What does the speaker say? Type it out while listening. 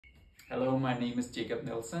Hello, my name is Jacob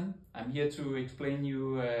Nelson. I'm here to explain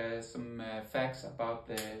you some facts about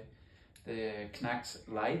the KNAX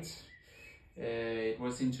Lite. It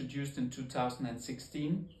was introduced in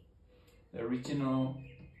 2016. The original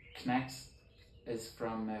KNAX is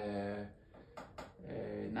from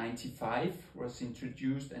 95, was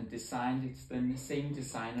introduced and designed. It's the same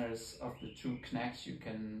designers of the two KNAX. You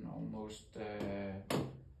can almost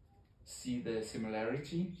see the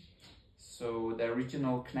similarity. So the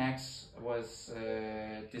original KNAX was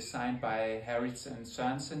designed by Harritz and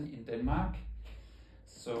Sørensen in Denmark.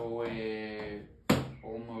 So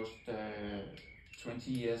almost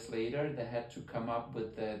 20 years later, they had to come up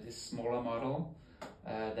with this smaller model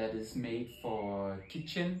that is made for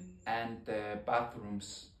kitchen and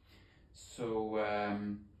bathrooms. So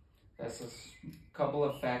there's a couple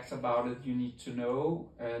of facts about it you need to know.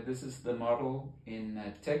 This is the model in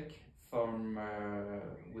teak from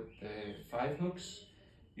with the 5 hooks.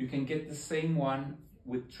 You can get the same one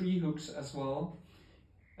with 3 hooks as well.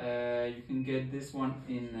 You can get this one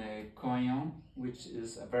in Corian, which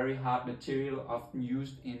is a very hard material often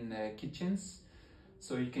used in kitchens.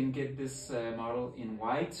 So you can get this model in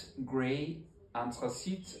white, gray,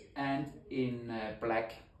 anthracite and in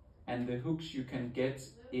black. And the hooks you can get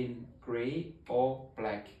in gray or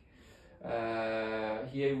black.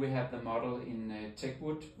 Here we have the model in teak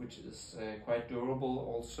wood, which is quite durable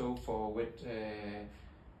also for wet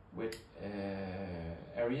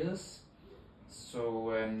areas.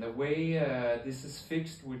 So the way this is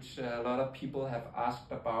fixed, which a lot of people have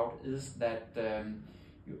asked about, is that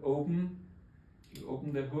you open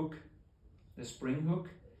the hook, the spring hook,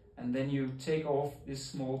 and then you take off this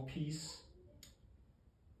small piece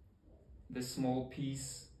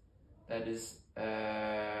that is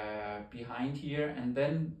behind here, and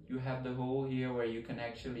then you have the hole here where you can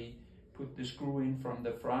actually put the screw in from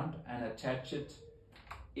the front and attach it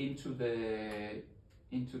into the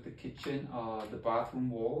kitchen or the bathroom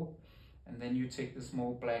wall, and then you take the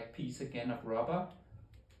small black piece again of rubber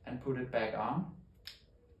and put it back on,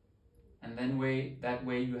 and then that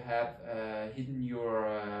way you have hidden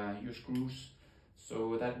your screws.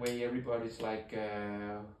 So that way everybody's like,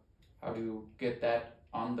 how do you get that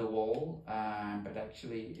on the wall? But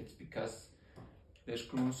actually it's because the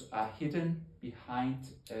screws are hidden behind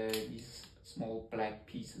these small black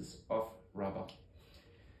pieces of rubber.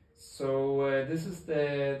 So this is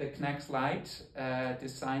the KNAX Lite,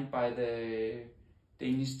 designed by the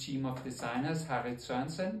Danish team of designers, Harritz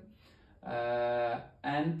Sørensen.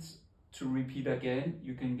 And to repeat again,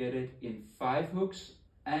 you can get it in 5 hooks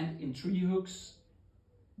and in 3 hooks,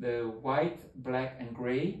 the white, black and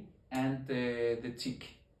gray, and the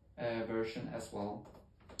teak version as well.